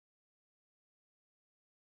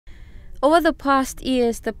Over the past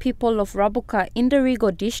years, the people of Rabuka in the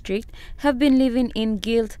Rigo District have been living in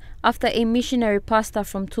guilt after a missionary pastor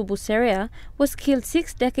from Tubuserea was killed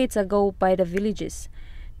 6 decades ago by the villagers.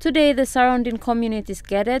 Today, the surrounding communities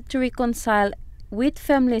gathered to reconcile with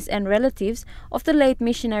families and relatives of the late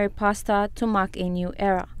missionary pastor to mark a new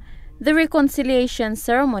era. The reconciliation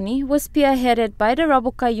ceremony was spearheaded by the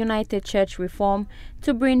Rabuka United Church Reform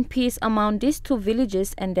to bring peace among these two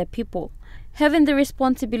villages and their people. Having the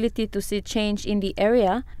responsibility to see change in the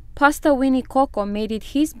area, Pastor Winnie Koko made it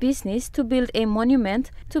his business to build a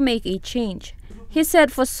monument to make a change. He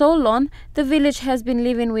said for so long, the village has been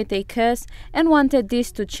living with a curse and wanted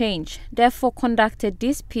this to change, therefore conducted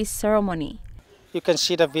this peace ceremony. You can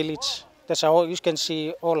see the village. That's how you can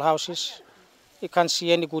see all houses. You can't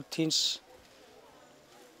see any good things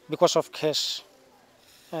because of curse.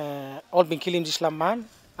 All been killing this man.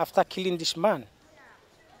 After killing this man,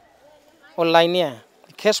 online here,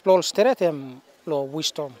 curse blow straight him,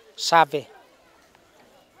 wisdom, savvy.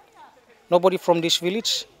 Nobody from this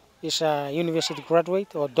village is a university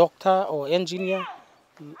graduate or doctor or engineer,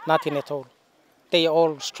 nothing at all. They are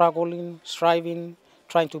all struggling, striving,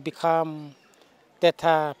 trying to become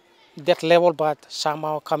that level, but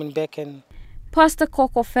somehow coming back. And Pastor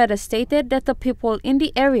Koko further stated that the people in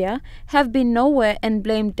the area have been nowhere and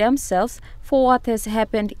blamed themselves for what has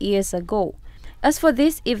happened years ago. As for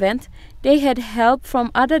this event, they had help from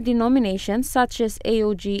other denominations such as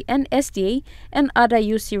AOG and SDA and other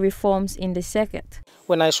UC reforms in the circuit.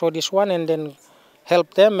 When I saw this one and then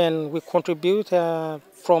helped them, and we contribute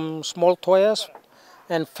from small toys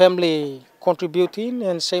and family contributing,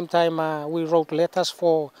 and same time we wrote letters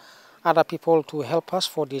for other people to help us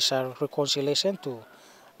for this reconciliation to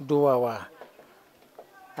do our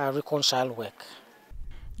reconcile work.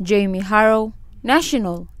 Jamie Harrow,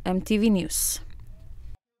 National EMTV News.